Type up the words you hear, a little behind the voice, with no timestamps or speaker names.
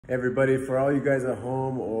Everybody, for all you guys at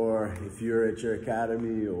home, or if you're at your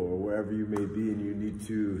academy or wherever you may be and you need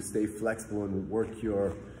to stay flexible and work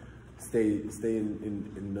your, stay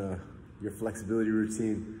in your flexibility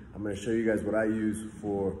routine, I'm gonna show you guys what I use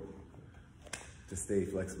to stay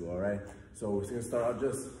flexible, all right? So we're gonna start out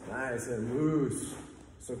just nice and loose,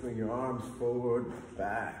 circling your arms forward,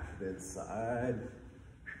 back, then side.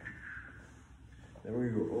 Then we're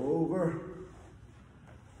gonna go over,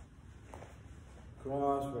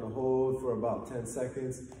 cross, we're gonna hold for about 10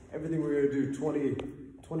 seconds. Everything we're gonna do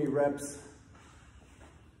 20 reps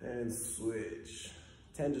and switch.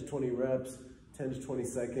 10 to 20 reps, 10 to 20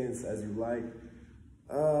 seconds as you like.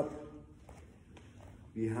 Up,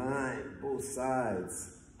 behind, both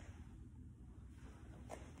sides.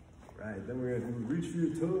 Right, then we're gonna reach for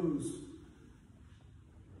your toes.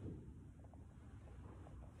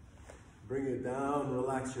 Bring it down,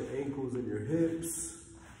 relax your ankles and your hips.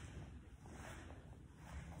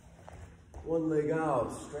 One leg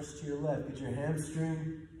out, stretch to your left, get your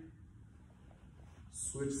hamstring.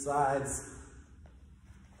 Switch sides,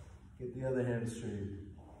 get the other hamstring.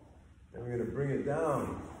 Then we're gonna bring it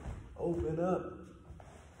down, open up.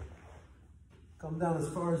 Come down as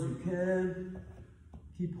far as you can.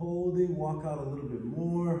 Keep holding, walk out a little bit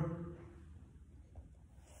more.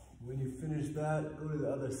 When you finish that, go to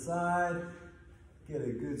the other side. Get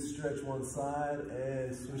a good stretch one side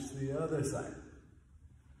and switch to the other side.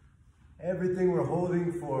 Everything we're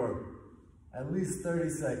holding for at least 30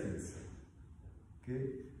 seconds,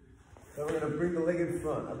 okay? Then we're gonna bring the leg in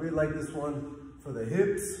front. I really like this one for the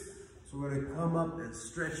hips. So we're gonna come up and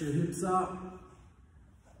stretch your hips out.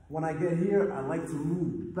 When I get here, I like to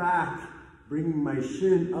move back, bringing my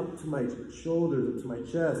shin up to my shoulders, up to my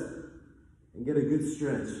chest, and get a good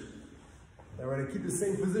stretch. Then we're gonna keep the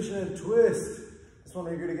same position and twist. This one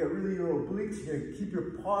you're gonna get really your obliques. You're gonna keep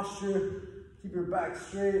your posture, keep your back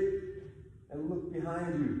straight, and look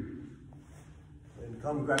behind you. Then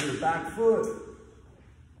come grab your back foot,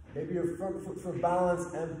 maybe your front foot for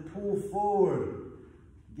balance, and pull forward.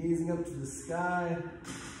 Gazing up to the sky,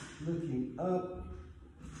 looking up.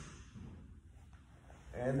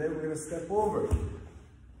 And then we're gonna step over.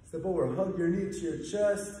 Step over, hug your knee to your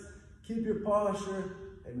chest, keep your posture,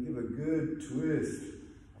 and give a good twist.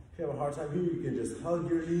 If you have a hard time here, you can just hug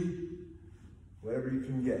your knee, whatever you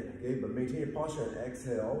can get, okay? But maintain your posture and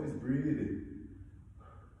exhale, always breathe in.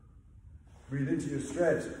 Breathe into your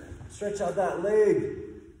stretch. Stretch out that leg.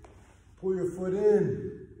 Pull your foot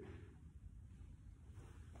in.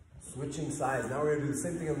 Switching sides. Now we're gonna do the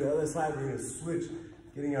same thing on the other side. We're gonna switch,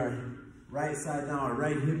 getting our right side now, our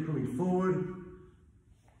right hip coming forward.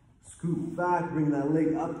 Scoop back, bring that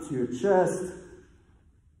leg up to your chest.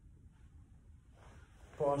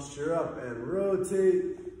 Posture up and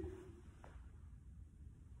rotate.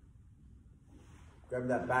 Grab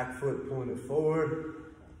that back foot, pulling it forward.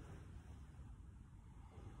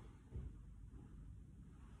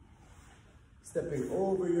 Stepping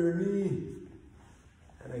over your knee.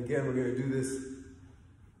 And again, we're gonna do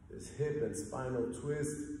this hip and spinal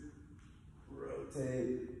twist.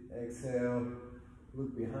 Rotate, exhale,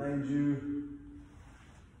 look behind you.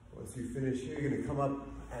 Once you finish here, you're gonna come up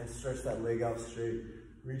and stretch that leg out straight.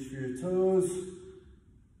 Reach for your toes,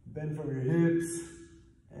 bend from your hips,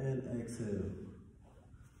 and exhale.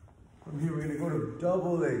 From here, we're gonna go to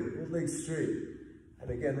double leg, both legs straight. And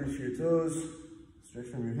again, reach for your toes, stretch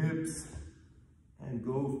from your hips, and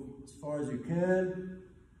go as far as you can.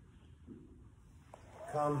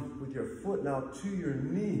 Come with your foot now to your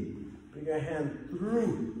knee. Bring your hand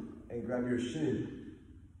through and grab your shin.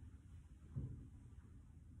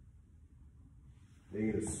 Then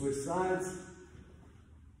you're gonna switch sides.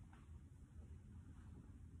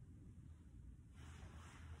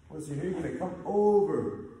 Once you're here, you're gonna come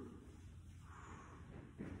over.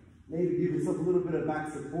 Maybe give yourself a little bit of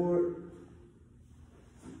back support.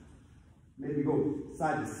 Maybe go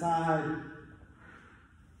side to side.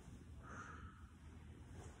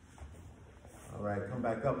 All right, come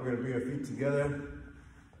back up. We're gonna bring our feet together.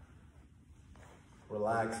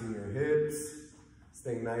 Relaxing your hips,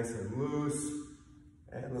 staying nice and loose.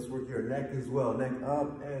 And let's work your neck as well. Neck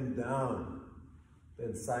up and down.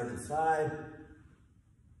 Then side to side.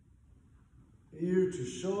 Ear to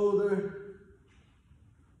shoulder.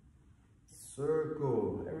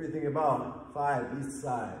 Circle. Everything about 5 each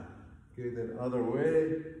side. Okay, then other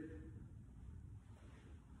way.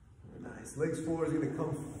 Nice. Legs forward is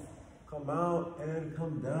gonna come out and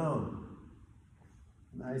come down.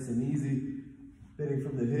 Nice and easy. Bending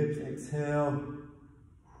from the hips, exhale.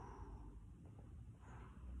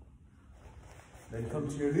 Then come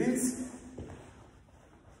to your knees.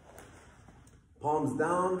 Palms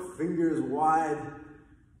down, fingers wide.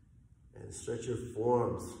 and stretch your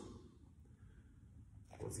forearms.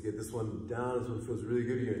 Once you get this one down, this one feels really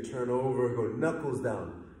good. You're gonna turn over, go knuckles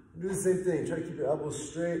down. Do the same thing. Try to keep your elbows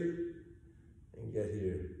straight and get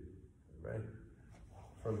here, right?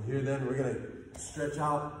 From here then, we're gonna stretch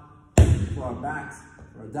out for our backs,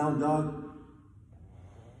 for our down dog.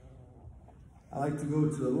 I like to go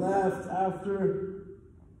to the left after,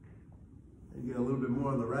 and get a little bit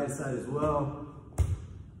more on the right side as well.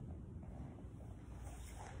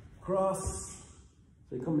 Cross,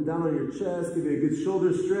 so you're coming down on your chest, give you a good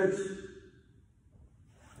shoulder stretch,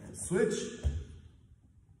 and switch.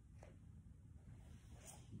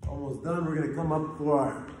 Almost done, we're gonna come up for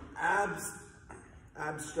our abs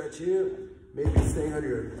stretch here. Maybe staying on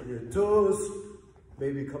your toes,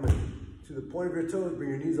 maybe coming to the point of your toes,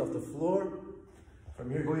 bring your knees off the floor.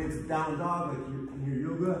 From here, going into down dog, like in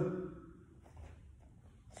your yoga.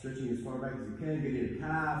 Stretching as far back as you can, getting your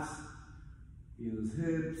calves, getting those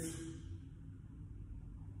hips.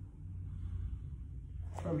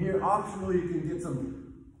 From here, optionally, you can get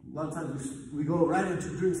some, a lot of times we go right into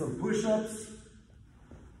doing some push-ups.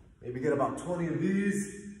 Maybe get about 20 of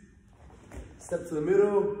these. Step to the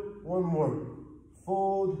middle, one more.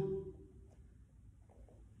 Fold.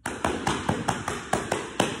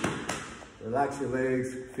 Relax your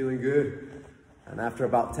legs, feeling good. And after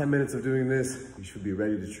about 10 minutes of doing this, you should be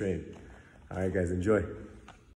ready to train. All right, guys, enjoy.